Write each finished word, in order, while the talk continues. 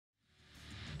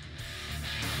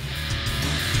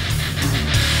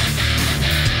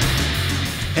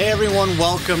everyone.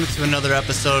 Welcome to another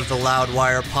episode of the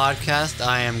Loudwire Podcast.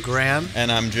 I am Graham.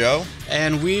 And I'm Joe.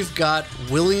 And we've got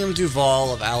William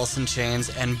DuVall of Alice in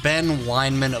Chains and Ben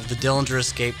Weinman of the Dillinger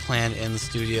Escape Plan in the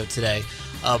studio today.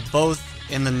 Both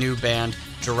in the new band,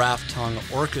 Giraffe Tongue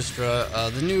Orchestra.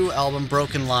 The new album,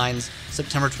 Broken Lines,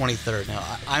 September 23rd.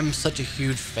 Now, I'm such a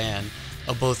huge fan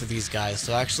of both of these guys,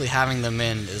 so actually having them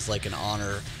in is like an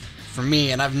honor for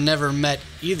me, and I've never met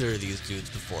either of these dudes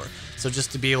before. So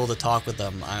just to be able to talk with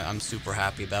them, I'm super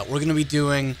happy about. We're going to be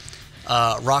doing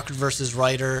Rocket versus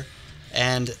Writer,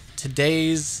 and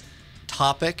today's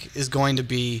topic is going to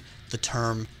be the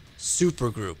term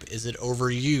supergroup. Is it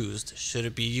overused? Should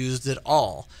it be used at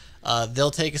all? They'll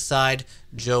take a side.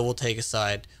 Joe will take a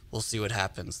side. We'll see what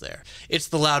happens there. It's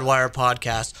the Loudwire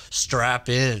Podcast. Strap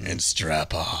in. And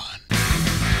strap on.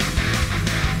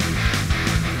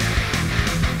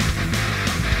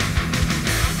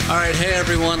 All right, hey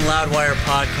everyone, Loudwire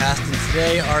Podcast, and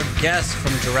today our guests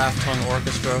from Giraffe Tongue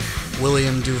Orchestra,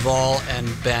 William DuVall and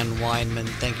Ben Weinman.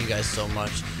 Thank you guys so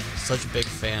much. Such a big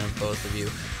fan of both of you.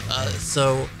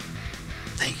 So,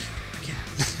 thank you again.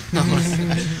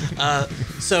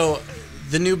 So,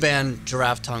 the new band,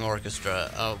 Giraffe Tongue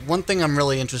Orchestra, one thing I'm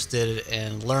really interested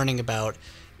in learning about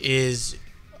is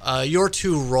your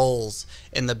two roles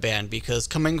in the band, because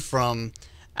coming from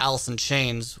Alice in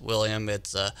Chains, William,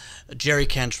 it's Jerry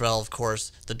Cantrell, of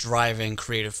course, the driving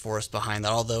creative force behind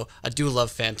that, although I do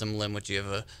love Phantom Limb, which you have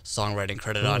a songwriting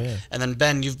credit on. Yeah. And then,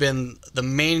 Ben, you've been the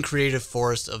main creative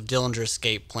force of Dillinger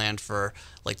Escape Plan for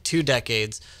like 2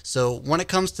 decades. So when it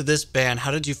comes to this band,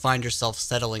 how did you find yourself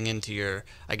settling into your,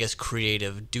 I guess,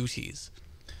 creative duties?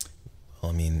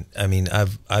 Well, I mean,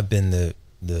 I've been the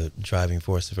driving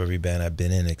force of every band I've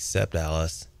been in except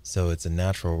Alice, so it's a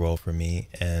natural role for me.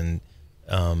 And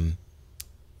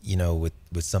you know, with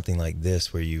something like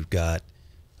this where you've got,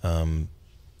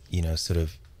 you know, sort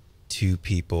of two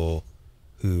people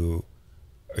who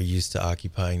are used to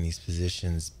occupying these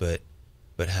positions, but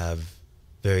have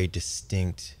very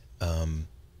distinct,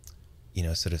 you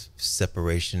know, sort of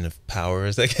separation of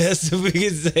powers, I guess, if we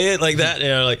could say it like that. You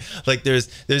know, like there's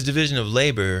division of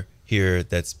labor here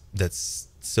that's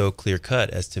so clear cut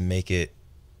as to make it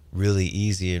really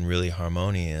easy and really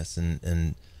harmonious.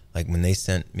 And like when they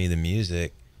sent me the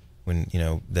music, when, you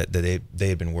know, that they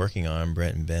had been working on,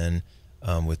 Brent and Ben,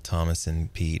 with Thomas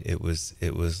and Pete, it was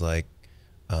like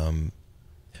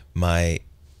my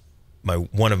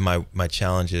one of my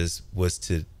challenges was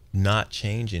to not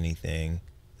change anything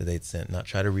that they'd sent, not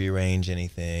try to rearrange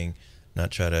anything, not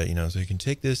try to, you know, so you can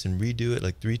take this and redo it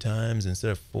like 3 times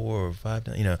instead of 4 or 5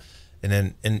 times, you know,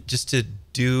 and just to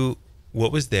do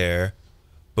what was there,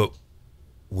 but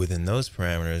within those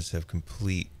parameters have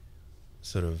complete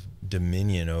sort of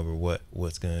dominion over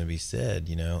what's going to be said,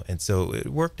 you know. And so it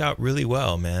worked out really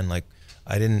well, man. Like,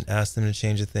 I didn't ask them to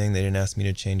change a thing, they didn't ask me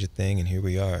to change a thing, and here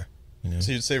we are, you know.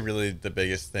 So you'd say really the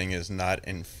biggest thing is not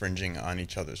infringing on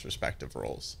each other's respective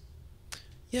roles.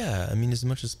 Yeah, I mean, as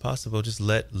much as possible, just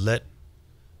let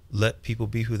people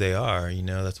be who they are, you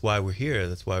know. That's why we're here,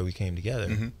 that's why we came together.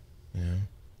 Mm-hmm. You know.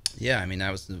 Yeah, I mean,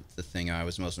 that was the thing I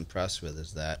was most impressed with,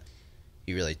 is that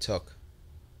he really took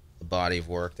a body of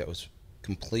work that was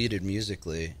completed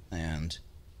musically and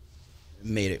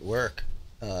made it work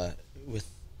with,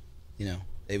 you know,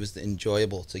 it was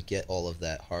enjoyable to get all of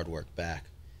that hard work back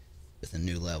with a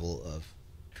new level of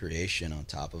creation on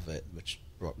top of it, which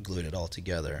glued it all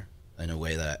together in a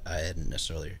way that I hadn't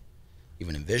necessarily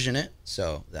even envisioned it.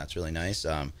 So that's really nice.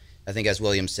 I think, as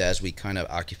William says, we kind of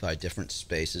occupy different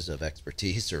spaces of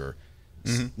expertise, or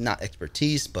not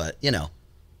expertise, but, you know,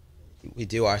 we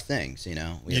do our things, you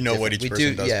know. You know what each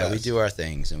person does best. We do our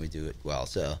things, and we do it well.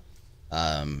 So,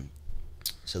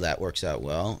 so that works out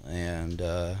well, and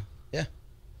yeah.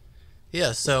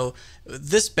 Yeah, so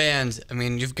this band, I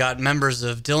mean, you've got members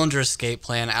of Dillinger Escape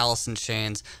Plan, Alice in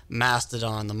Chains,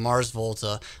 Mastodon, the Mars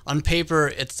Volta. On paper,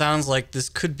 it sounds like this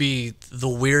could be the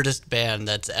weirdest band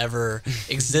that's ever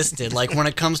existed. Like, when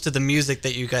it comes to the music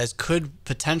that you guys could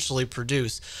potentially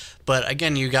produce. But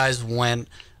again, you guys went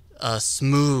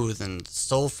smooth and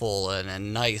soulful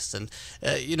and nice. And,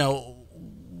 you know,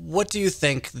 what do you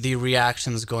think the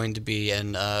reaction is going to be?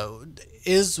 And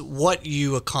is what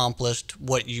you accomplished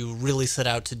what you really set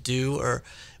out to do, or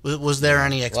was there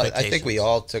any expectations? Well, I think we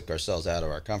all took ourselves out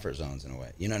of our comfort zones in a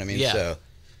way. You know what I mean? Yeah. So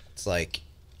it's like,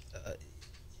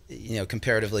 you know,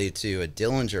 comparatively to a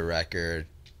Dillinger record,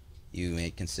 you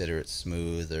may consider it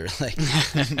smooth or like,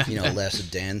 you know, less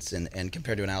dense. And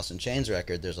compared to an Alice in Chains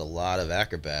record, there's a lot of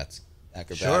acrobatics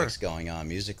Sure. going on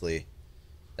musically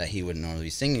that he wouldn't normally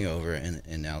be singing over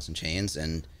in Alice in Chains.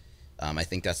 And I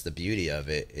think that's the beauty of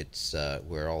it. It's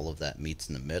where all of that meets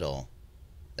in the middle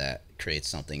that creates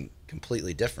something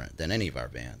completely different than any of our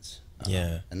bands.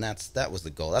 And that was the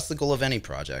goal. That's the goal of any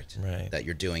project that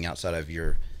you're doing outside of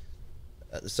your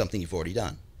something you've already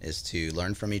done, is to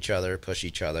learn from each other, push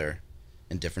each other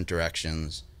in different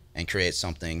directions, and create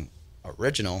something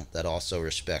original that also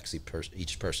respects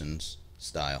each person's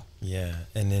style. Yeah,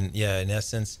 and then in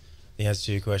essence, the answer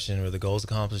to your question, were the goals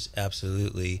accomplished?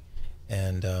 Absolutely.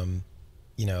 And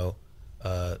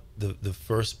the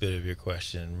first bit of your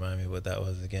question, remind me what that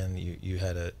was again. You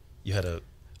had a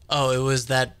Oh, it was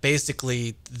that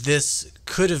basically this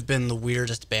could have been the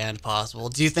weirdest band possible.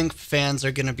 Do you think fans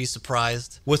are going to be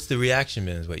surprised? What's the reaction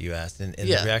been is what you asked. And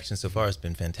the reaction so far has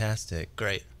been fantastic.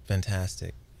 Great.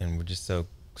 Fantastic. And we're just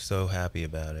so happy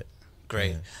about it.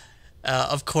 Great.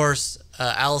 Of course,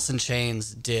 Alice in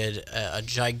Chains did a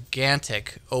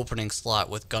gigantic opening slot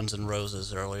with Guns N'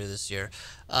 Roses earlier this year.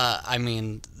 I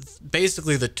mean,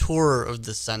 basically the tour of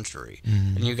the century,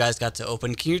 and you guys got to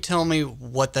open. Can you tell me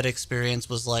what that experience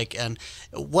was like, and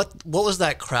what was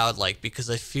that crowd like? Because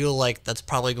I feel like that's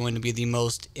probably going to be the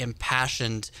most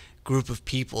impassioned group of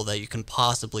people that you can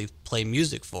possibly play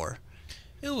music for.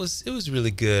 It was really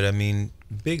good. I mean,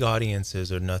 big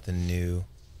audiences are nothing new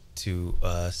to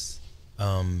us.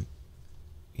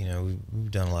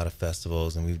 We've done a lot of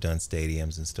festivals and we've done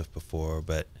stadiums and stuff before,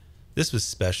 but this was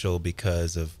special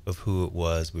because of who it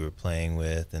was we were playing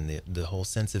with and the whole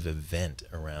sense of event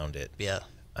around it. Yeah.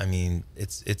 I mean,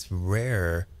 it's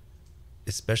rare,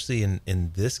 especially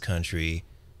in this country,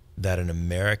 that an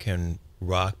American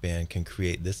rock band can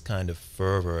create this kind of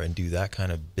fervor and do that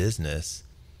kind of business,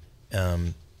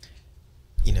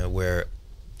 where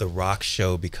the rock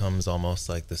show becomes almost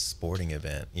like the sporting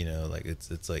event, like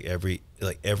it's like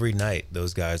every night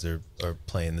those guys are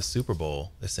playing the Super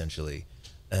Bowl essentially.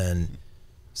 And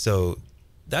so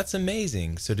that's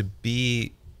amazing. So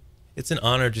it's an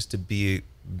honor just to be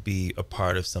a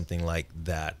part of something like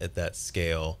that at that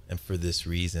scale and for this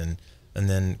reason. And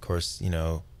then of course,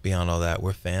 beyond all that,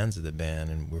 we're fans of the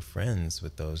band and we're friends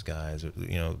with those guys,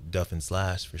 Duff and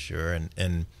Slash for sure.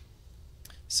 And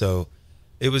so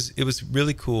it was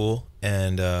really cool,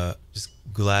 and just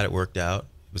glad it worked out.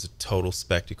 It was a total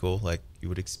spectacle, like you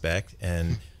would expect,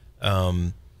 and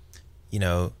the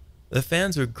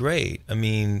fans were great. I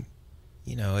mean,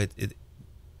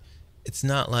 it's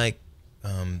not like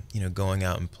going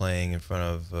out and playing in front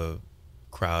of a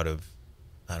crowd of,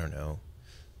 I don't know,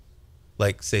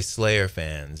 like say Slayer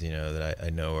fans, that I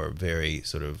know are very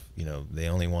sort of, they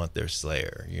only want their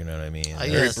Slayer, you know what I mean?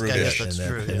 Yes, I guess that's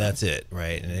true. And that's it,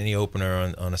 right? And any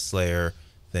opener on a Slayer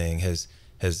thing has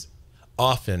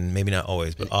often, maybe not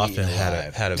always, but often had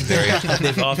a very,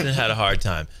 they've often had a hard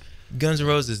time. Guns N'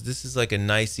 Roses, this is like a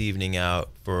nice evening out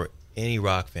for any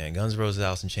rock fan. Guns N' Roses,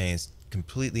 Alice in Chains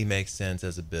completely makes sense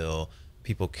as a bill.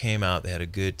 People came out, they had a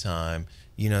good time.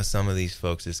 Some of these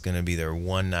folks, it's going to be their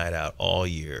one night out all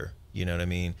year. You know what I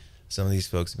mean? Some of these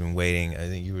folks have been waiting. I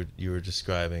think you were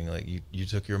describing like you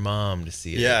took your mom to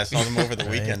see it. Yeah, I saw them over the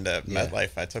weekend at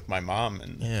MetLife. I took my mom,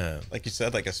 and like you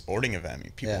said, like a sporting event. I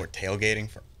mean, people were tailgating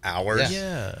for hours.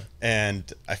 Yeah.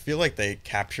 And I feel like they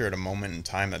captured a moment in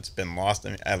time that's been lost,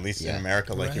 at least in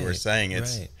America, like you were saying.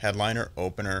 It's headliner,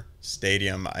 opener,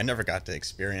 stadium. I never got to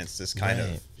experience this kind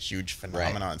of huge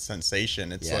phenomenon,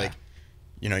 sensation. It's like,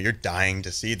 you're dying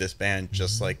to see this band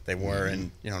just like they were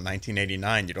in,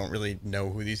 1989. You don't really know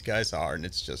who these guys are, and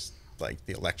it's just like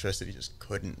the electricity just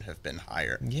couldn't have been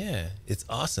higher. Yeah, it's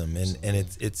awesome, and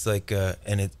it's like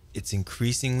it's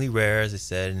increasingly rare, as I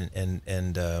said,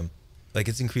 and like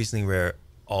it's increasingly rare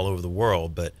all over the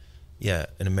world. But yeah,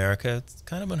 in America, it's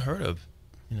kind of unheard of,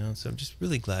 So I'm just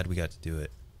really glad we got to do it.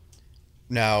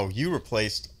 Now, you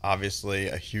replaced, obviously,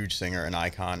 a huge singer and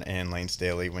icon in Lane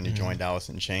Staley when you joined Alice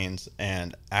in Chains,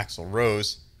 and Axl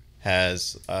Rose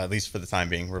has, at least for the time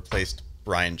being, replaced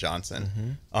Brian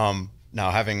Johnson.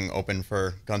 Now, having opened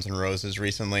for Guns N' Roses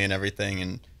recently and everything,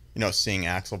 and, seeing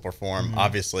Axl perform,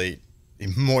 obviously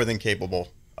more than capable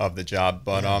of the job,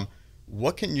 but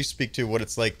what can you speak to what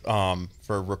it's like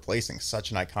for replacing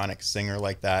such an iconic singer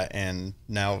like that, and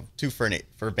now too for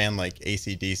a band like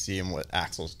AC/DC and what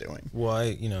Axl's doing? Well,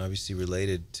 I obviously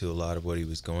related to a lot of what he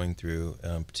was going through,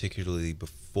 particularly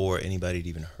before anybody had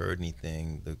even heard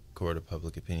anything. The court of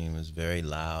public opinion was very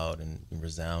loud and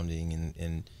resounding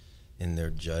in their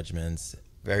judgments,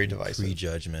 very divisive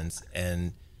prejudgments,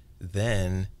 and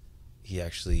then he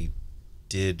actually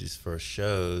did his first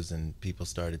shows and people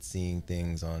started seeing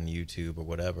things on YouTube or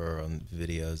whatever on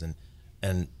videos,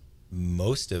 and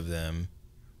most of them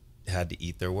had to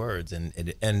eat their words, and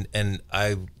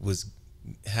I was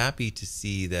happy to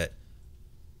see that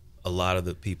a lot of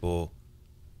the people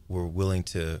were willing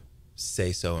to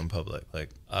say so in public. Like,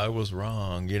 I was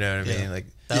wrong. You know what I mean? Like,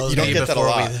 That was you don't me get that a before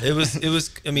lot. it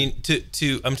was, I mean,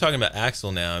 I'm talking about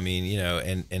Axl now. I mean, you know,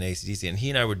 and AC/DC, and he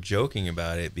and I were joking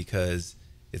about it because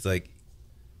it's like,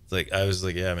 I was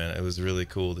like, yeah, man, it was really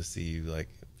cool to see you like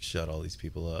shut all these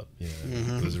people up. You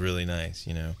know, it was really nice,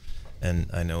 you know, and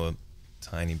I know a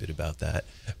tiny bit about that,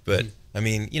 but I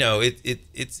mean, you know,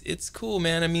 it's cool,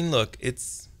 man. I mean, look,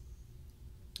 it's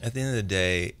at the end of the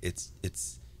day, it's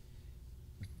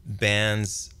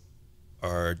bands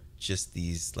are just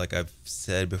these, like I've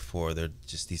said before, they're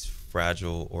just these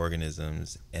fragile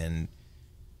organisms, and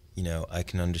you know, I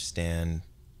can understand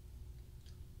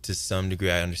to some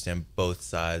degree. I understand both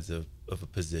sides of a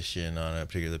position on a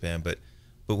particular band, but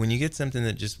when you get something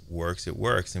that just works, it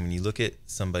works. And when you look at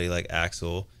somebody like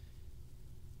Axl,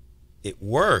 it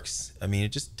works. I mean, it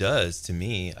just does to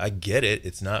me. I get it.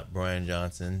 It's not Brian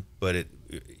Johnson, but it,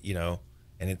 you know,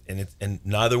 and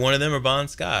neither one of them are Bon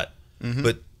Scott.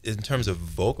 But in terms of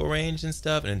vocal range and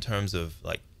stuff, and in terms of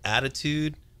like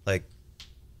attitude, like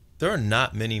there are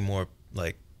not many more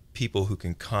like people who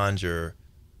can conjure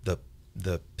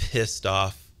the pissed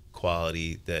off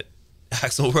quality that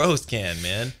Axl Rose can,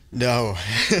 man. No.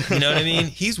 You know what I mean?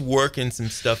 He's working some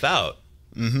stuff out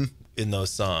in those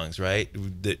songs, right?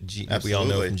 That we all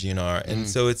know from GNR. And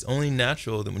so it's only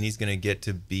natural that when he's going to get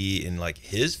to be in like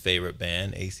his favorite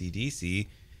band, AC/DC,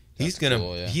 he's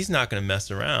not going to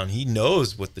mess around. He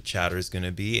knows what the chatter is going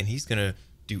to be, and he's going to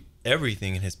do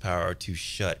everything in his power to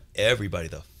shut everybody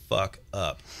the fuck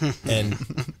up. And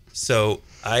so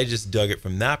I just dug it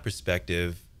from that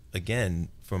perspective. Again,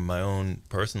 from my own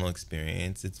personal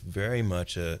experience, it's very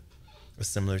much a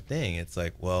similar thing. It's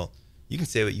like, well, you can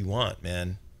say what you want,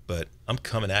 man, but I'm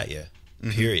coming at you,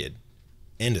 period.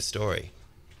 End of story,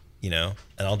 you know?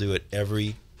 And I'll do it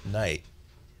every night.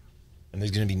 And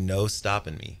there's going to be no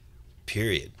stopping me,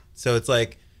 period. So it's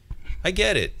like, I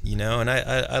get it, you know? And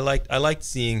I liked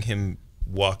seeing him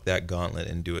walk that gauntlet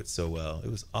and do it so well. It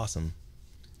was awesome.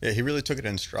 Yeah, he really took it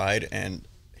in stride, and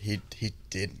he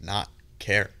did not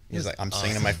care. He's like, I'm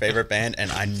singing in my favorite band,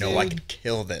 and I know I can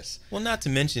kill this. Well, not to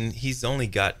mention, he's only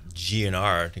got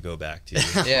GNR to go back to.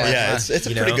 Yeah, it's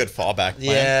a pretty good fallback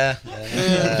plan.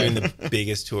 Yeah. Doing the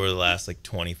biggest tour of the last like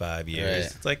 25 years.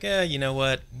 Right. It's like, you know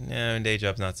what? No, day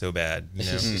job's not so bad. You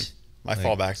know. My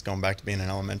fallback's going back to being an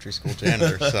elementary school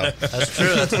janitor. So That's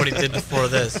true. That's what he did before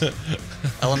this.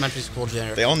 Elementary school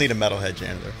janitor. they all need a metalhead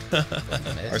janitor.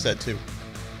 Or is that two?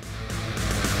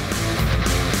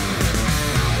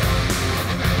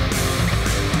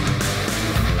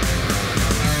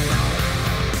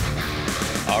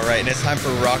 All right, and it's time for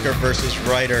Rocker versus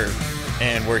Writer.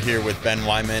 And we're here with Ben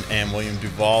Weinman and William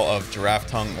DuVall of Giraffe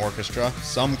Tongue Orchestra.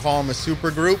 Some call them a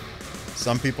supergroup.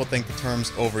 Some people think the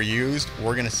term's overused.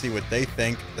 We're going to see what they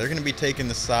think. They're going to be taking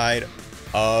the side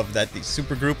of that the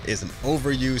supergroup is an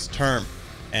overused term.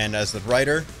 And as the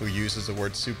writer who uses the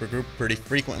word supergroup pretty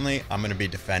frequently, I'm going to be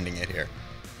defending it here.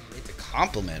 It's a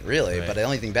compliment, really, Right. but the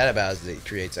only thing bad about it is that it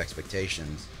creates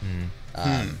expectations.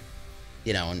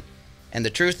 You know, and the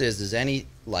truth is any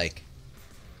like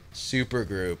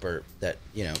supergroup or that,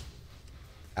 you know,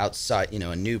 outside, you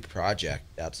know, a new project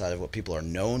outside of what people are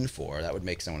known for, that would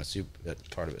make someone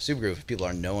part of a supergroup if people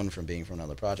are known from being from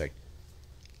another project.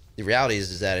 The reality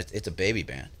is that it's a baby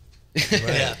band.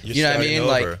 Yeah. You know what I mean?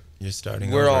 Like, you're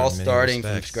starting. we're over all in many starting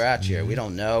from respects. scratch here. We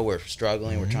don't know. We're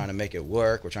struggling. We're trying to make it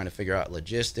work. We're trying to figure out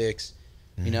logistics.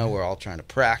 You know, we're all trying to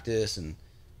practice and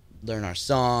learn our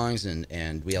songs,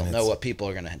 and we don't know what people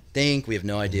are going to think. We have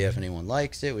no idea if anyone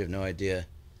likes it. We have no idea.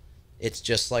 It's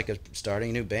just like starting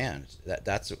a new band.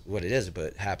 That's what it is, but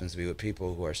it happens to be with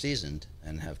people who are seasoned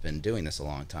and have been doing this a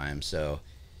long time. So,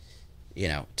 you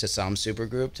know, to some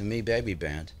supergroup, to me, baby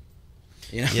band.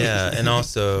 You know? Yeah, and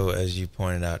also, as you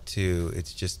pointed out too,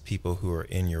 it's just people who are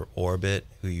in your orbit,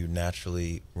 who you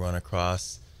naturally run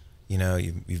across. You know,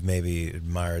 you've maybe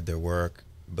admired their work,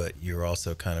 but you're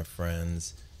also kind of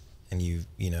friends, and you've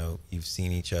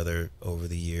seen each other over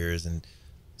the years, and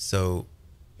so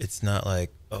it's not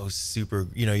like, oh, super,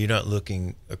 you know, you're not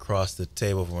looking across the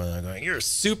table from one another going, you're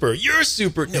super,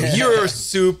 no, you're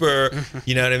super,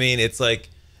 you know what I mean? It's like,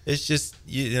 it's just,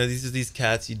 you know, these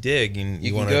cats you dig, and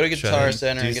you want can to go to Guitar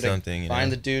Center and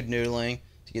find the the dude noodling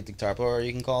to get the guitar player, or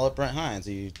you can call up Brent Hines,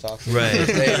 who you talked to Right. the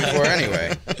day before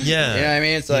anyway. Yeah. You know what I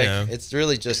mean? It's like, You know, it's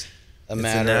really just a it's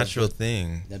matter a natural of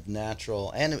thing. the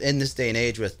natural, and in this day and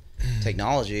age with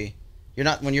technology, you're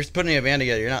not, when you're putting a band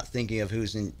together, you're not thinking of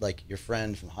who's in, like, your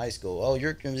friend from high school. Oh,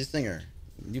 you're a singer.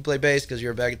 You play bass because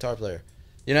you're a bad guitar player.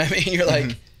 You know what I mean? You're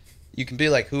like, you can be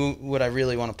like, who would I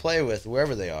really want to play with,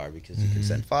 wherever they are, because you can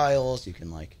send files, you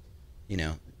can, like, you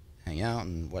know, hang out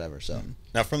and whatever. So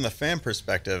now, from the fan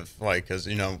perspective, like, because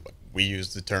we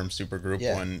use the term supergroup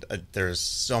when there's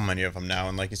so many of them now,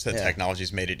 and like you said,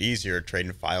 technology's made it easier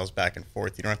trading files back and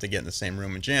forth. You don't have to get in the same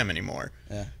room and jam anymore.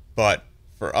 Yeah. But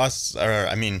for us, or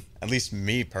I mean, at least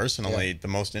me personally, the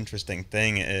most interesting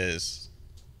thing is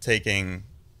taking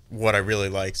what I really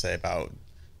like, say, about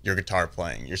your guitar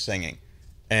playing, your singing,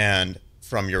 and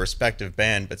from your respective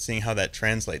band, but seeing how that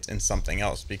translates in something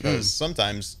else, because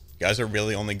sometimes guys are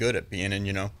really only good at being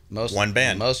in one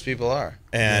band. Most people are,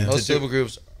 and most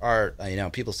supergroups are.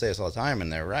 People say this all the time,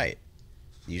 and they're right.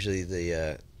 Usually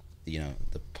the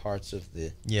parts of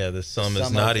the the sum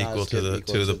is not equal to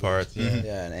the parts.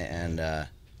 And the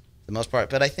most part,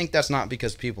 but I think that's not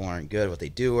because people aren't good at what they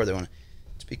do or they want.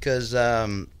 It's because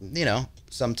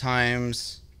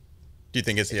sometimes. Do you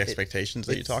think it's the expectations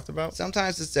that you talked about?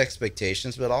 Sometimes it's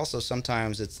expectations, but also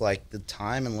sometimes it's like the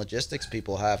time and logistics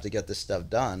people have to get this stuff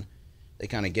done. They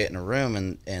kind of get in a room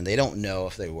and they don't know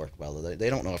if they work well. They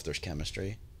don't know if there's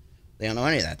chemistry. They don't know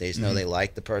any of that. They just know they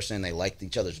like the person, they like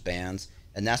each other's bands.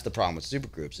 And that's the problem with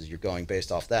supergroups, is you're going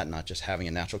based off that, not just having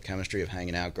a natural chemistry of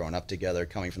hanging out, growing up together,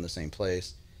 coming from the same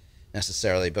place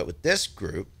necessarily. But with this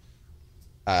group,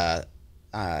 whether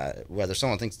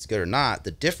someone thinks it's good or not,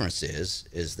 the difference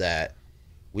is that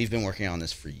we've been working on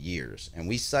this for years, and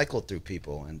we cycled through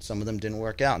people, and some of them didn't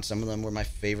work out, and some of them were my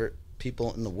favorite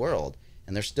people in the world,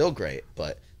 and they're still great,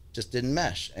 but just didn't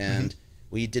mesh. And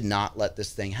we did not let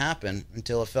this thing happen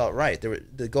until it felt right.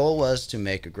 The goal was to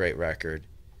make a great record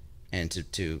and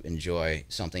to enjoy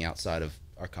something outside of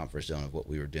our comfort zone of what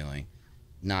we were doing,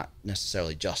 not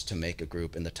necessarily just to make a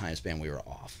group in the time span we were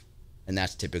off. And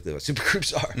that's typically what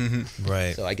supergroups are.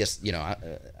 Right. So I guess,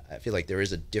 I feel like there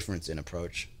is a difference in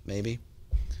approach, maybe.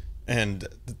 And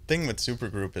the thing with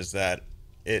supergroup is that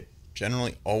it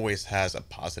generally always has a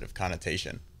positive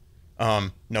connotation.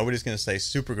 Nobody's going to say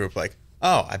supergroup like,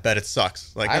 oh, I bet it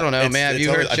sucks. Like, I don't know, man. Have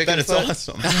you heard Chicken Foot? I bet it's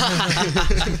awesome.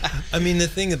 I mean, the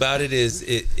thing about it is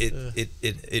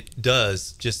it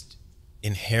does just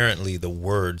inherently, the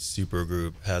word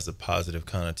supergroup has a positive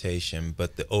connotation,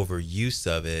 but the overuse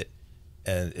of it,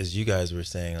 and as you guys were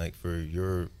saying, like for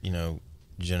your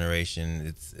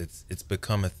generation, it's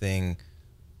become a thing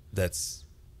that's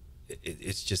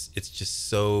it's just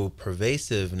so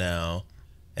pervasive now,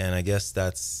 and I guess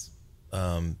that's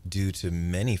due to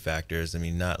many factors. I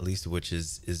mean, not least of which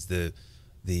is the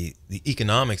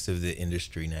economics of the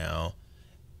industry now,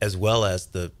 as well as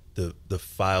the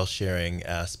file sharing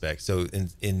aspect. So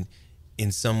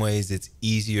in some ways, it's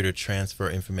easier to transfer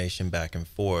information back and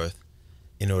forth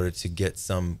in order to get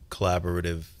some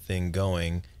collaborative thing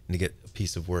going and to get a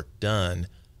piece of work done.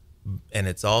 And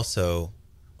it's also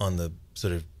on the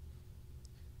sort of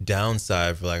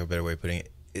downside, for lack of a better way of putting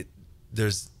it,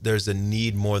 there's a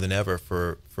need more than ever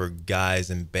for guys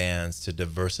and bands to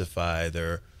diversify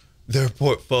their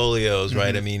portfolios,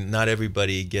 right? I mean, not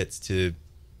everybody gets to,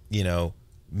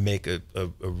 make a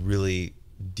really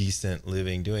decent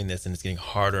living doing this, and it's getting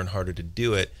harder and harder to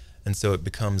do it. And so it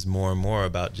becomes more and more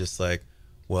about just like,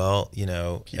 well,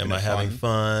 am I having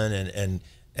fun?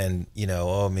 And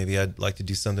oh, maybe I'd like to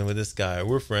do something with this guy.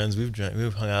 We're friends. We've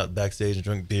hung out backstage and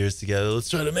drunk beers together. Let's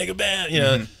try to make a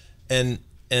band, and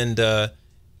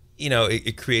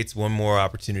it creates one more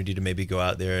opportunity to maybe go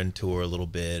out there and tour a little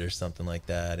bit or something like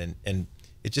that. And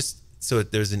it just, so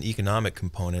there's an economic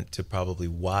component to probably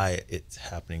why it's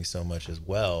happening so much as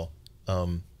well.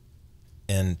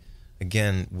 And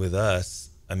again, with us,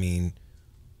 I mean,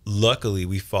 luckily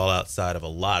we fall outside of a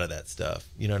lot of that stuff.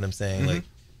 You know what I'm saying? Like,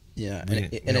 yeah,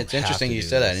 and it's interesting you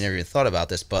said that. I never even thought about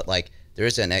this, but like there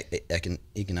is an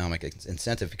economic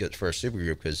incentive for a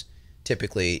supergroup, because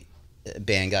typically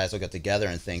band guys will get together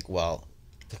and think, well,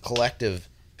 the collective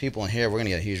people in here, we're going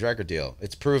to get a huge record deal.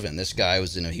 It's proven. This guy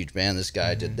was in a huge band. This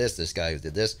guy did this. This guy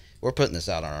did this. We're putting this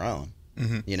out on our own.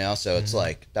 So it's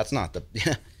like, that's not the,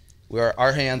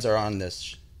 our hands are on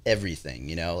this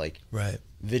everything, like right.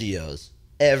 Videos,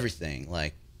 everything,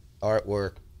 like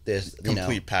artwork, this,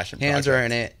 complete passion hands project. Are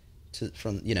in it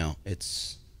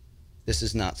this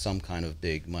is not some kind of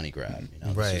big money grab,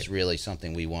 Right. This is really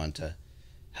something we want to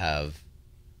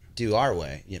do our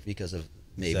way, because of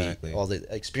maybe all the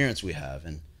experience we have,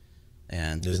 and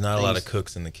there's not a lot of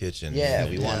cooks in the kitchen. Yeah,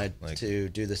 we wanted to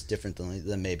do this differently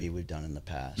than maybe we've done in the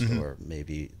past, or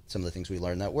maybe some of the things we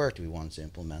learned that worked, we wanted to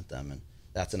implement them, and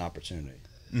that's an opportunity.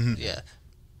 Yeah.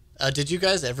 Did you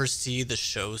guys ever see the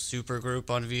show Supergroup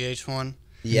on VH1?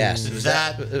 Yes,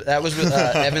 that was with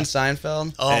Evan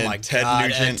Seinfeld. Oh and my Ted God!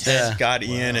 Nugent, And Ted, Scott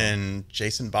Ian, and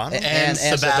Jason Bonham, and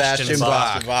Sebastian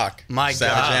Bach. Bach. My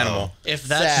Savage God! Animal. If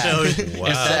that show, if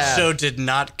that show did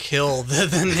not kill the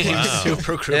name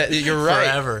supergroup, you're right.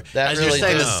 Forever. That As really you're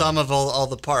saying, did. the sum of all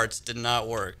the parts did not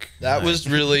work. That was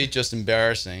really just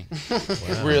embarrassing.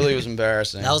 It really was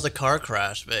embarrassing. That was a car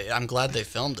crash, but I'm glad they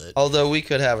filmed it. Although we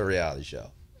could have a reality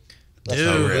show.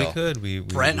 Dude, We could. We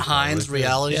Brent Hines probably could.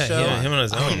 reality Yeah, show. him on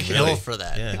his I own. would kill really. for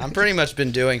that. Yeah, I'm pretty much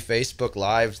been doing Facebook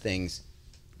Live things,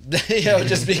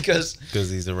 just because because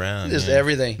he's around. just yeah.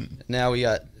 everything. Now we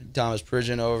got Thomas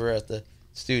Pridgeon over at the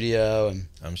studio, and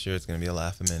I'm sure it's gonna be a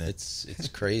laugh a minute. it's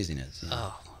craziness.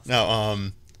 Oh, Now,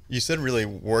 you said really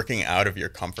working out of your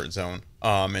comfort zone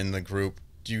in the group.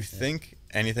 Do you think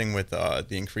anything with the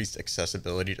increased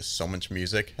accessibility to so much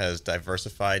music has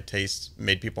diversified tastes,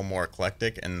 made people more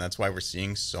eclectic, and that's why we're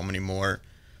seeing so many more,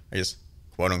 I guess,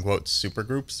 quote-unquote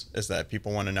supergroups, is that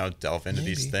people want to now delve into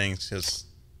these things because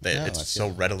it's so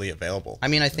readily available? I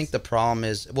mean, I think the problem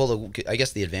is, I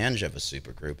guess the advantage of a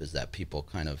supergroup is that people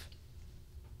kind of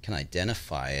can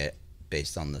identify it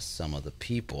based on the sum of the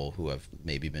people who have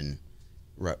maybe been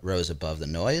rose above the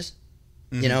noise,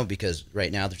 because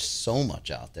right now there's so much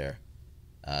out there.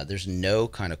 There's no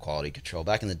kind of quality control.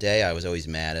 Back in the day, I was always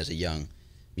mad as a young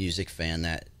music fan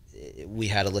that we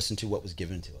had to listen to what was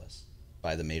given to us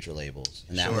by the major labels,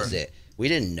 and that was it. We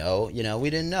didn't know,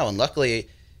 and luckily,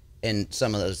 in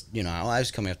some of those, I was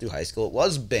coming up through high school, it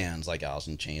was bands like Alice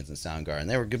in Chains and Soundgarden.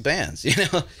 They were good bands,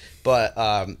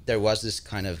 but there was this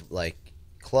kind of like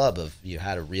club of you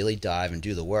had to really dive and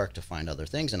do the work to find other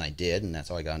things, and I did, and that's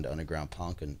how I got into underground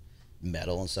punk and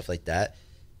metal and stuff like that.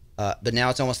 But now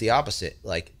it's almost the opposite.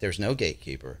 Like, there's no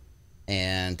gatekeeper,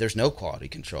 and there's no quality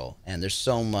control, and there's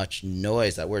so much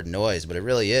noise. That word noise, but it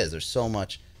really is. There's so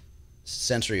much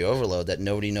sensory overload that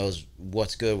nobody knows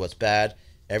what's good, what's bad.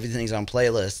 Everything's on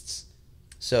playlists,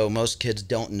 so most kids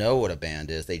don't know what a band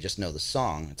is. They just know the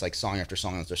song. It's like song after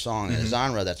song after song, and a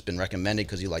genre that's been recommended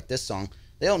because you like this song.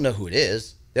 They don't know who it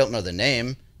is. They don't know the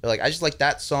name. They're like, I just like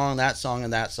that song,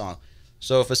 and that song.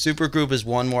 So if a supergroup is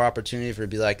one more opportunity for it to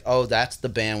be like, oh, that's the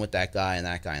band with that guy and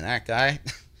that guy and that guy,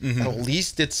 at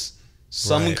least it's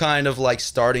some kind of like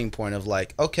starting point of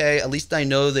like, okay, at least I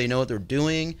know they know what they're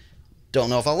doing. Don't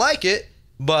know if I like it,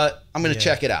 but I'm going to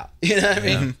check it out. You know what I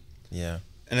mean? Yeah.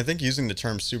 And I think using the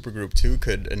term supergroup too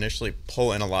could initially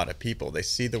pull in a lot of people. They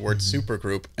see the word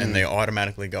supergroup and they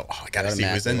automatically go, "Oh, I gotta see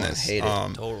who's in this." hate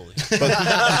it. Totally.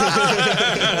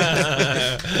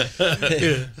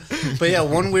 But yeah,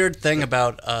 one weird thing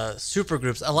about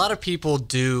supergroups, a lot of people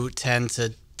do tend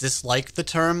to dislike the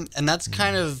term, and that's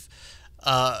kind of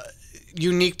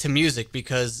unique to music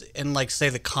because in, like, say,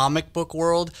 the comic book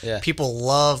world, people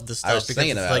love the stuff. I was because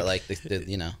thinking it's about it, like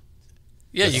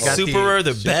yeah, you got Superer,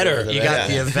 the better. You got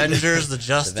the Avengers, the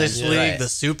Justice League, the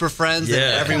Super Friends, and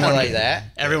everyone like that.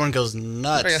 Everyone goes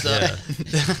nuts.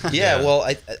 Well,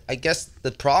 I guess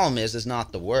the problem is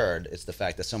not the word; it's the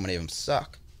fact that so many of them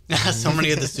suck. So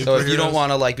many of the superheroes. So if you don't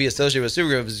want to like be associated with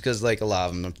supergroups, it's because like a lot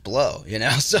of them blow,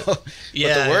 So but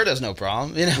the word has no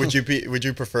problem, Would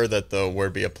you prefer that the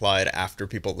word be applied after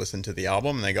people listen to the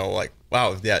album and they go like,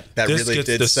 wow, that This really gets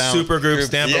did the sound supergroup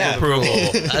stamp of approval.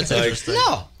 That's interesting.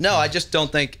 No, I just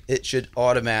don't think it should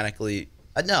automatically.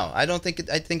 No, I don't think.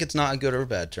 I think it's not a good or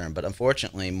bad term, but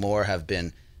unfortunately, more have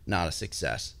been not a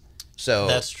success. So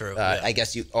that's true. I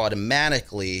guess you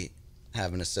automatically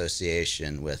have an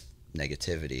association with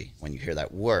negativity when you hear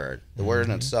that word. The word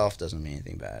in itself doesn't mean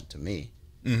anything bad to me.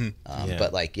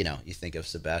 But like, you think of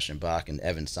Sebastian Bach and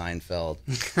Evan Seinfeld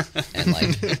and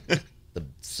like the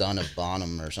son of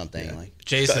Bonham or something like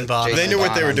Jason Bonham. They knew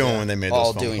what they were doing when they made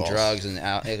all those phone doing calls. drugs and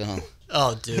out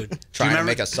Oh, dude. trying to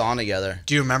make a song together.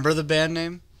 Do you remember the band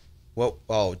name? What?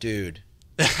 Oh, dude.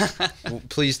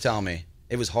 Please tell me.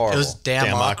 It was horrible. It was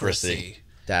Damocracy.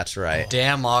 That's right.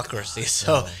 Damocracy.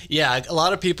 So yeah, a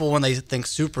lot of people when they think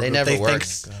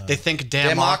supergroup, they think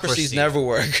Democracies never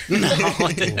work. No,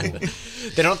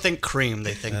 they don't think Cream.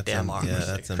 They think Democracy. Yeah,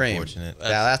 that's Cream. unfortunate.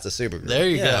 That's a supergroup. There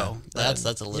you go. That's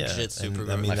a legit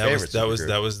supergroup. I mean, My that favorite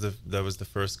was the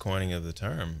first coining of the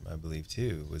term, I believe,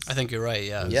 too. I think you're right.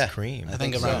 Yeah. Was Cream. I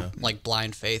think around like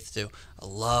Blind Faith too. I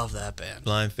love that band.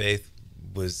 Blind Faith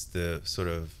was the sort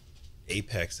of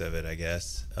apex of it, I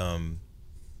guess.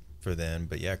 For them,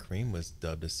 but yeah, Cream was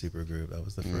dubbed a supergroup. That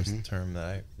was the first term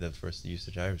the first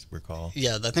usage I recall.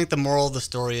 Yeah, I think the moral of the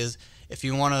story is if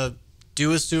you want to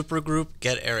do a super group,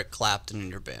 get Eric Clapton in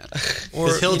your band,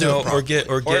 or he'll do it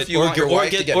properly. If you want your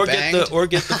wife to get banged,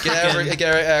 Eric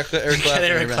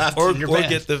Clapton in your band.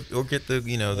 get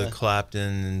the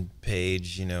Clapton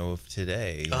page, of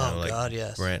today. God,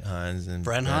 yes. Brent Hines and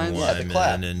Brent Ben Hines? Yeah, the Weinman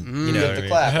clap. and the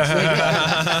clap.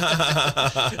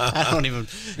 I don't even.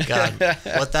 God,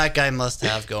 what that guy must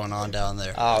have going on down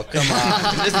there. Oh, come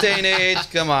on! In this day and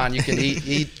age, come on! You can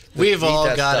eat. We've all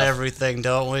that got stuff. everything,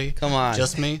 don't we? Come on.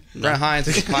 Just me? Brent Hines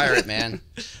is a pirate, man.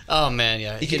 Oh, man,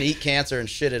 yeah. He can eat cancer and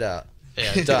shit it out.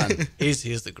 Yeah, Done.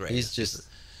 He's the greatest. He's just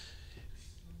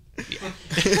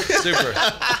super.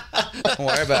 Don't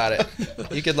worry about it.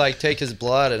 You could take his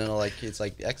blood and it's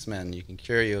like X-Men. You can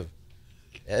cure you of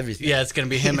everything. Yeah, it's gonna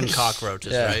be him and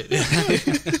cockroaches, Yeah. right?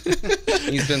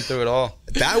 He's been through it all.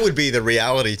 That would be the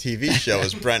reality TV show,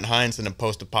 is Brent Hines in a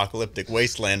post-apocalyptic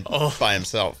wasteland by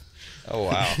himself. Oh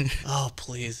wow. Oh,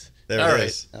 please. There All it right.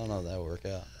 is. I don't know if that would work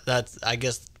out. That's. I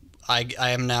guess. I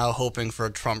am now hoping for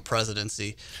a Trump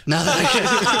presidency. Now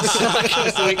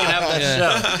that so we can have that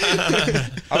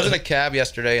show. I was in a cab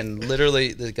yesterday, and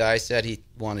literally the guy said he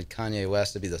wanted Kanye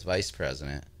West to be the vice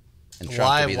president and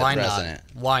Trump to be the president.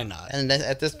 Not? Why not? And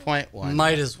at this point, why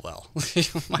Might as well.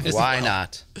 Why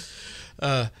not?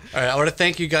 All right, I want to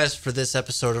thank you guys for this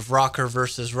episode of Rocker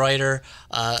versus Writer.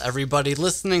 Everybody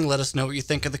listening, let us know what you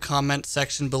think in the comment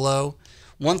section below.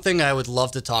 One thing I would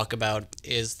love to talk about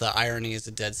is the Irony is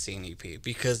a Dead Scene EP,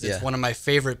 because it's one of my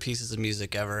favorite pieces of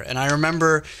music ever. And I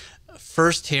remember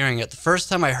first hearing it. The first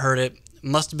time I heard it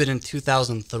must have been in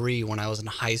 2003 when I was in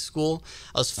high school.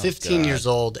 I was 15 years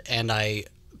old, and I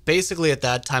basically at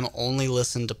that time only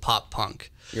listened to pop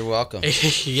punk. You're welcome.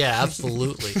 Yeah,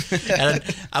 absolutely. And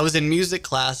I was in music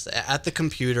class at the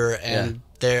computer, and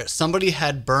somebody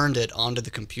had burned it onto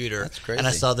the computer. That's crazy. And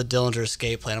I saw the Dillinger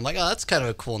Escape Plan. I'm like, oh, that's kind of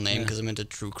a cool name because I'm into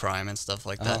true crime and stuff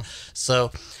like that.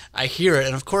 So I hear it,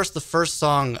 and of course the first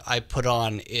song I put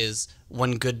on is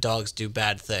When Good Dogs Do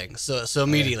Bad Things. So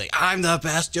immediately, I'm the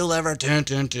best you'll ever dun,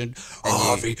 dun, dun.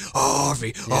 Harvey.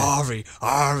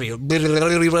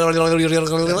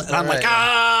 And I'm like,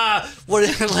 what?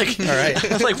 Like, all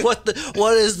right. I'm like,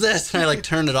 what is this? And I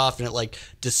turned it off, and it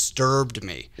disturbed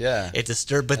me. Yeah. It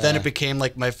disturbed, but then it became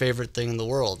my favorite thing in the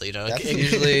world. That's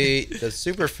usually the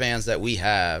super fans that we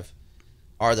have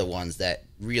are the ones that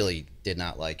really did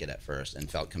not like it at first and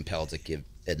felt compelled to give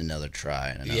it another try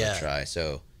and another try.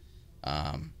 So,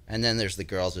 and then there's the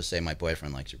girls who say, my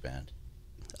boyfriend likes your band.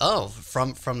 Oh,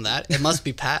 from that? It must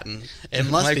be Patton. It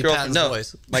must be Patton's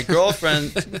voice. My girlfriend,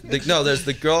 there's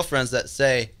the girlfriends that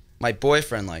say, my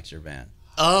boyfriend likes your band.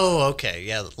 Oh, okay.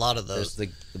 Yeah, a lot of those.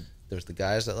 There's the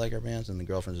guys that like our bands, and the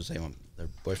girlfriends who say their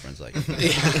boyfriends like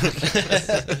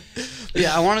it.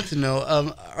 Yeah, I wanted to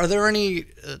know, are there any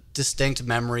distinct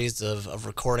memories of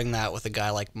recording that with a guy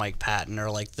like Mike Patton,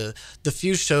 or the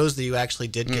few shows that you actually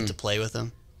did get to play with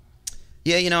him?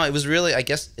 Yeah, it was really, I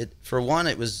guess, for one,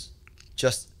 it was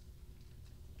just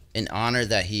an honor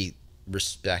that he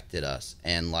respected us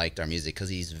and liked our music, because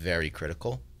he's very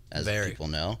critical, as people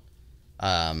know.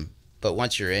 But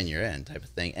once you're in type of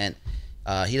thing. And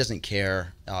he doesn't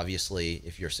care, obviously,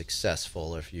 if you're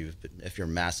successful, or if you're a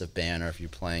massive band, or if you're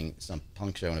playing some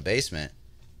punk show in a basement.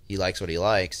 He likes what he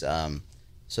likes.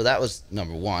 So that was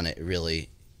number one. It really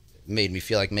made me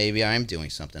feel like maybe I'm doing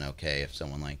something okay if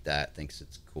someone like that thinks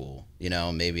it's cool.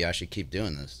 Maybe I should keep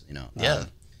doing this, Yeah.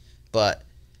 But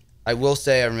I will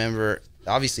say, I remember,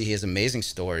 obviously he has amazing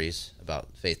stories about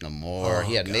Faith No More.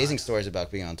 He had amazing stories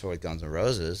about being on tour with Guns N'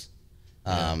 Roses.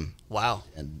 Wow.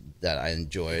 And that I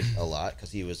enjoyed a lot,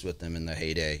 because he was with them in the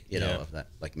heyday, of that,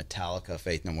 Metallica,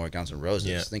 Faith No More, Guns N' Roses.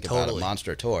 Yeah, Think about a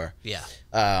monster tour. Yeah.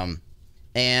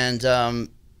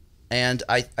 And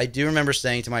I do remember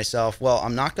saying to myself, well,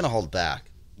 I'm not going to hold back.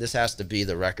 This has to be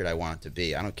the record I want it to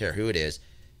be. I don't care who it is.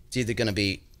 It's either going to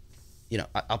be,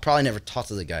 I'll probably never talk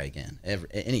to the guy again,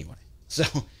 anyway. So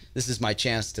this is my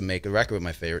chance to make a record with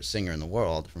my favorite singer in the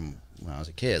world from when I was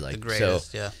a kid. The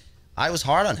greatest, so I was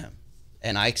hard on him.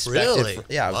 And I expected,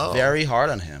 really? I was very hard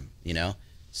on him,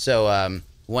 So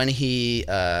when it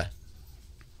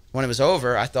was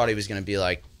over, I thought he was going to be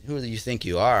like, "Who do you think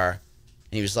you are?" And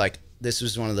he was like, "This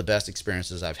was one of the best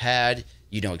experiences I've had.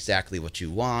 You know exactly what you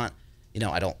want.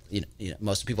 I don't.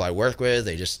 Most of the people I work with,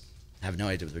 they just have no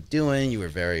idea what they're doing. You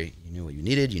knew what you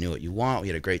needed. You knew what you want. We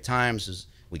had a great time.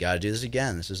 We got to do this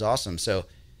again. This is awesome." So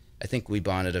I think we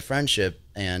bonded a friendship,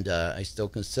 and I still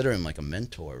consider him like a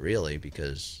mentor, really,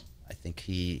 because I think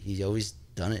he's always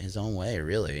done it his own way,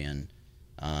 really, and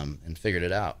figured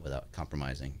it out without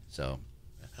compromising. So,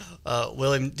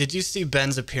 William, did you see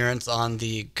Ben's appearance on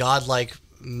the godlike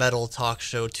metal talk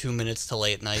show 2 Minutes to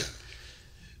Late Night?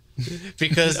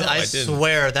 Because No, I I didn't.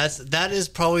 swear that is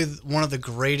probably one of the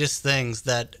greatest things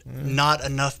that not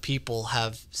enough people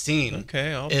have seen.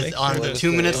 Okay, I'll is make on sure. the It was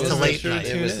 2 the- minutes it to was late sure night.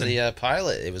 to It was in. the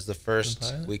pilot. It was the first.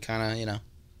 pilot? We kind of,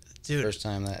 Dude, first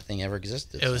time that thing ever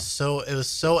existed. it was so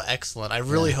excellent. I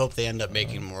really hope they end up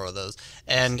making more of those.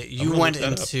 And you gonna went look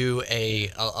that up. into a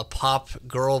pop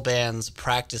girl band's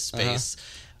practice space.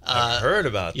 I've heard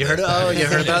about You this. heard? Oh, you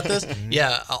heard about this?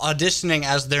 Yeah, auditioning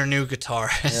as their new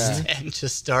guitarist, and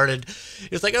just started.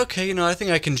 It was like, okay, I think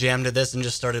I can jam to this, and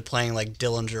just started playing like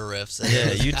Dillinger riffs. And it Yeah,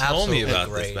 was you told me absolutely about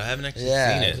great. this, but I haven't actually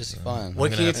Yeah, seen it it. was fun. What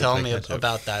I'm can you gonna have to tell play me catch up.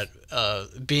 about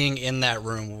that? Being in that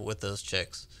room with those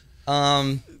chicks.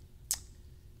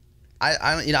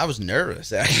 I was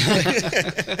nervous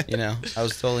actually. I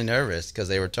was totally nervous because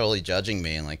they were totally judging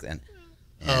me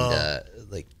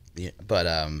but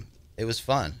it was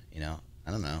fun. I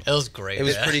don't know. It was great. It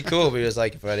was yeah. pretty cool because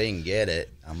like if I didn't get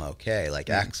it, I'm okay. Like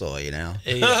Axel, Yeah.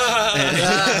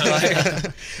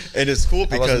 And it's cool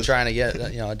I wasn't because trying to get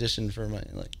audition for my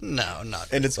like. No, not.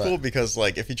 and it's but- cool because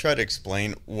like if you try to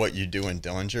explain what you do in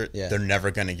Dillinger, Yeah. they're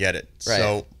never gonna get it. Right.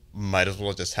 So might as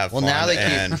well just have Well, fun now they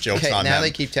and keep jokes on now them.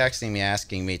 they keep texting me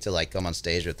asking me to like come on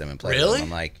stage with them and play. Really? With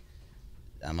them.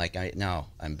 I'm like, no,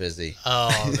 I'm busy.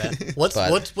 Oh man, what's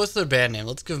But- what's their band name?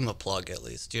 Let's give them a plug at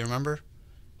least. Do you remember?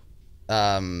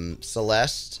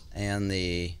 Celeste and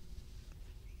the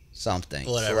something.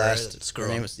 Whatever, Celeste. screw her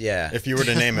name them. was- yeah. If you were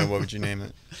to name it, what would you name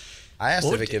it? I asked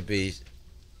What if would it could be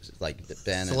like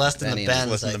Ben. Celeste and the Benny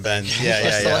Bens. Listen I to think. Ben. Yeah,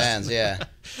 Celeste yeah, and yeah. the Bens,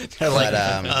 yeah. They're like,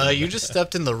 But, you just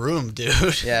stepped in the room, dude.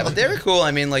 Yeah, but they were cool.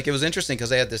 I mean, like it was interesting because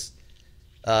they had this,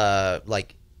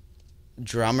 like,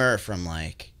 drummer from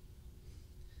like,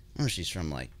 I don't know, she's from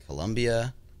like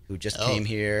Colombia who just Oh. came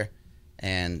here,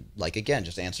 and like again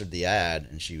just answered the ad,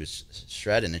 and she was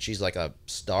shredding, and she's like a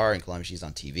star in Colombia. She's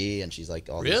on TV, and she's like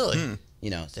all these- Really?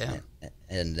 Damn. Damn.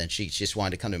 And then she just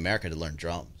wanted to come to America to learn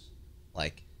drums,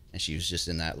 like, and she was just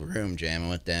in that room jamming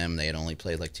with them. They had only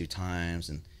played like 2 times,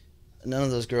 and none of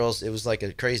those girls. It was like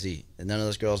a crazy. And none of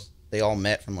those girls. They all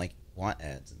met from like want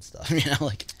ads and stuff,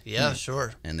 like. Yeah,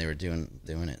 sure. And they were doing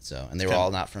it. So, and they were Okay.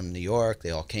 all not from New York. They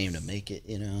all came to make it,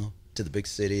 to the big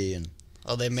city, and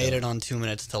Oh, they made it on 2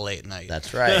 minutes to late night.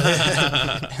 that's right.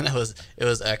 And it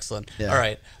was excellent. Yeah. All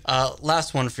right,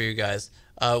 last one for you guys.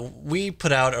 We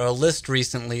put out a list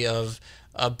recently of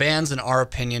bands in our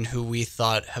opinion who we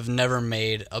thought have never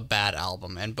made a bad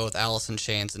album, and both Alice in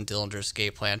Chains and Dillinger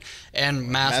Escape Plan and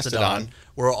Mastodon Mastodon.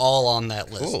 were all on that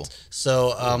list. Cool.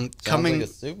 So coming,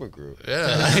 Sounds like a supergroup.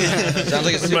 yeah. Sounds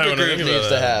like a might wanna supergroup think needs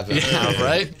about to that. have. Yeah,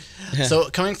 right? So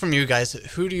coming from you guys,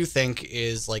 who do you think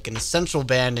is like an essential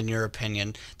band in your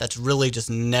opinion that's really just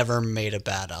never made a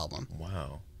bad album?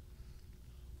 Wow.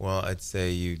 Well, I'd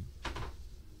say you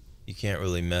can't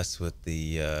really mess with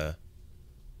the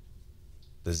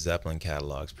Zeppelin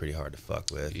catalog's pretty hard to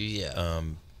fuck with. Yeah.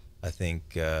 I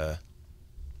think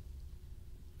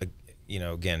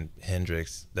again,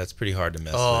 Hendrix, that's pretty hard to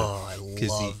mess Oh, with. I 'Cause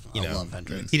love, I love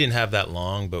Hendrix. He didn't have that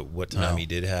long, but what time No. he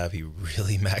did have, he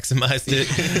really maximized it.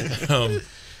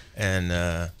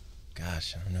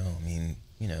 Gosh, I don't know.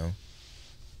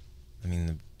 I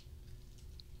mean,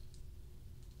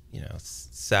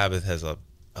 Sabbath has a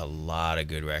lot of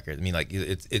good records. I mean, like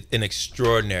it's an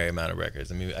extraordinary amount of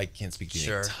records. I mean, I can't speak to the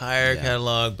Sure. entire Yeah.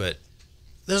 catalog, but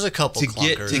There's a couple to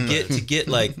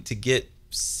clunkers. get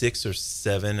 6 or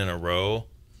 7 in a row,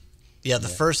 Yeah, the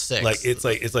first 6. like it's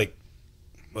like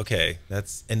okay,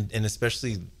 that's and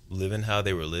especially living how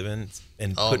they were living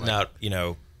and Oh, putting man. out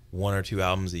 1 or 2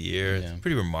 albums a year. Yeah. It's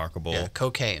pretty remarkable. yeah,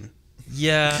 cocaine.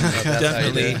 Yeah, That's how you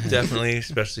definitely, do it. definitely,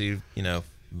 especially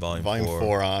volume Volume 4.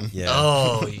 4 on. Yeah.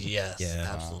 Oh yes, Yeah.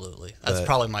 absolutely. That's But-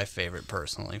 probably my favorite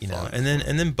personally. And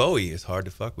then Bowie is hard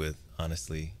to fuck with,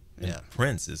 honestly. And Yeah.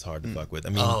 Prince is hard to fuck with. I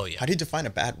mean, Oh yeah. How do you define a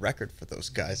bad record for those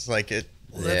guys? Like they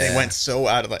Yeah. went so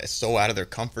out of their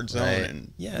comfort zone Right.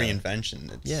 and Yeah.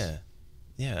 reinvention. It's,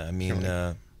 yeah. I mean,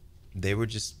 Really? they were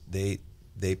just they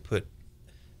put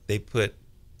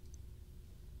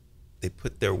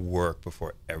their work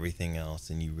before everything else,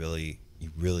 and you really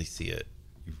see it.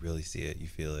 You really see it. You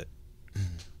feel it.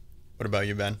 What about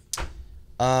you, Ben?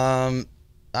 I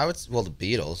would the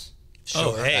Beatles.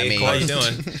 Oh, hey, I mean, how you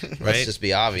doing? Let's Right? just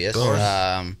be obvious.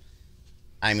 Boom.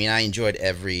 I mean, I enjoyed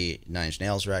every Nine Inch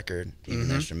Nails record, even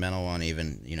the instrumental one.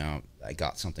 Even I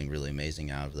got something really amazing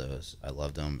out of those. I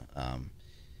loved them.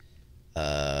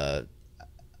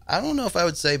 I don't know if I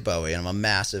would say Bowie. I'm a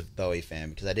massive Bowie fan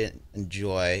because I didn't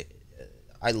enjoy.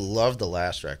 I loved the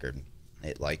last record.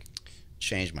 It like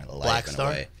changed my life Black in Star?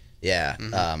 a way. Yeah.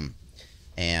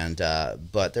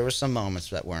 But there were some moments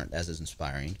that weren't as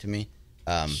inspiring to me.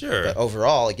 Sure. But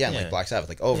overall, again, like Black Sabbath,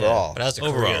 like overall, but as a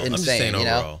overall, career, I'm just insane, saying you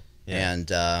overall. know. Yeah.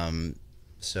 And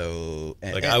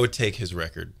Like I would take his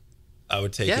record. I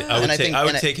would take it. And I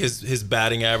would take his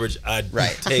batting average. I'd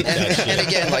take and, that shit. And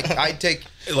again, like I'd take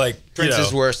like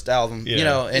Prince's worst album, you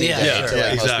know, any day to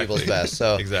like most people's best.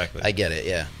 So exactly. I get it.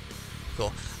 Yeah.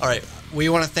 Cool. All right. We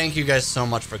want to thank you guys so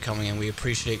much for coming in. We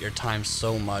appreciate your time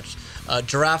so much.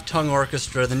 Giraffe Tongue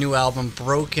Orchestra, the new album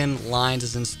Broken Lines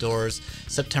is in stores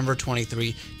September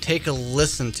 23. Take a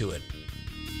listen to it.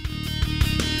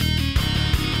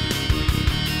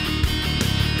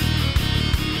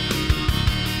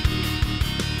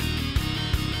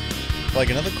 Like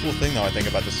another cool thing though I think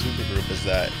about the supergroup is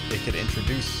that it could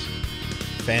introduce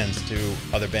fans to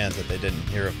other bands that they didn't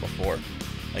hear of before.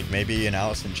 Like maybe an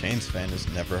Alice in Chains fan has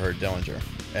never heard Dillinger,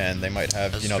 and they might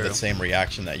have That's you know true. the same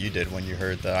reaction that you did when you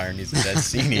heard the Ironies of Dead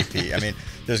Scene EP. I mean,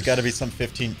 there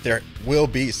will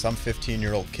be some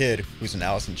 15-year-old kid who's an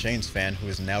Alice in Chains fan who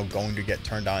is now going to get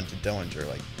turned on to Dillinger.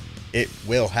 Like, it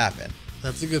will happen.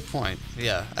 That's a good point.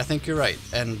 Yeah, I think you're right.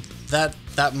 And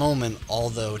that moment,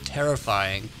 although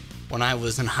terrifying, when I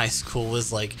was in high school,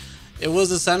 was like, it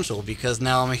was essential because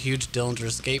now I'm a huge Dillinger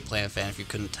Escape Plan fan, if you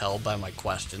couldn't tell by my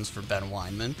questions for Ben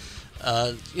Weinman.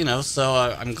 You know, so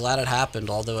I'm glad it happened,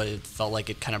 although it felt like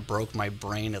it kind of broke my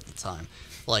brain at the time.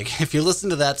 Like, if you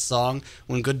listen to that song,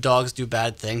 When Good Dogs Do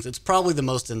Bad Things, it's probably the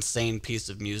most insane piece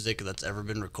of music that's ever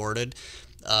been recorded,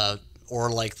 or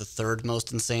like the third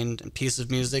most insane piece of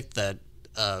music that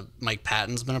Mike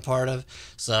Patton's been a part of.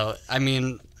 So, I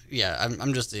mean, yeah,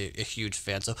 I'm just a huge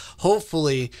fan. So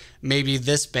hopefully, maybe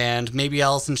this band, maybe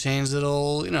Alice in Chains,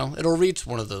 it'll reach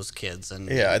one of those kids. And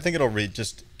yeah, I think it'll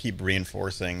just keep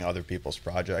reinforcing other people's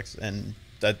projects, and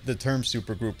that the term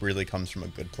supergroup really comes from a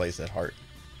good place at heart.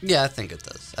 Yeah, I think it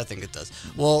does.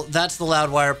 Well, that's the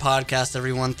Loudwire Podcast,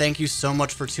 everyone. Thank you so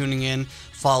much for tuning in.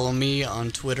 Follow me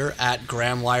on Twitter at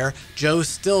GrahamWire. Joe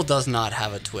still does not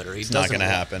have a Twitter. It's not going to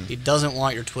happen. He doesn't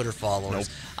want your Twitter followers.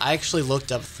 Nope. I actually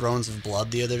looked up Thrones of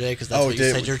Blood the other day because that's what you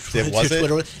said your was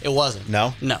Twitter was. It wasn't.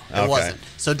 No? No, it Okay. wasn't.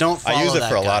 So don't follow that I use it guy.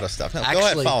 for a lot of stuff. No, go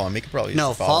ahead, follow him. He could probably use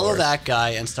the follow followers. that guy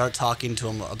and start talking to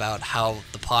him about how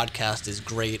the podcast is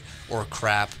great or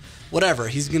crap. Whatever.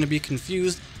 He's going to be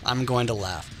confused. I'm going to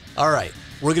laugh. All right.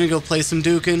 We're going to go play some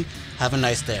Dukin'. Have a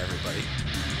nice day, everybody.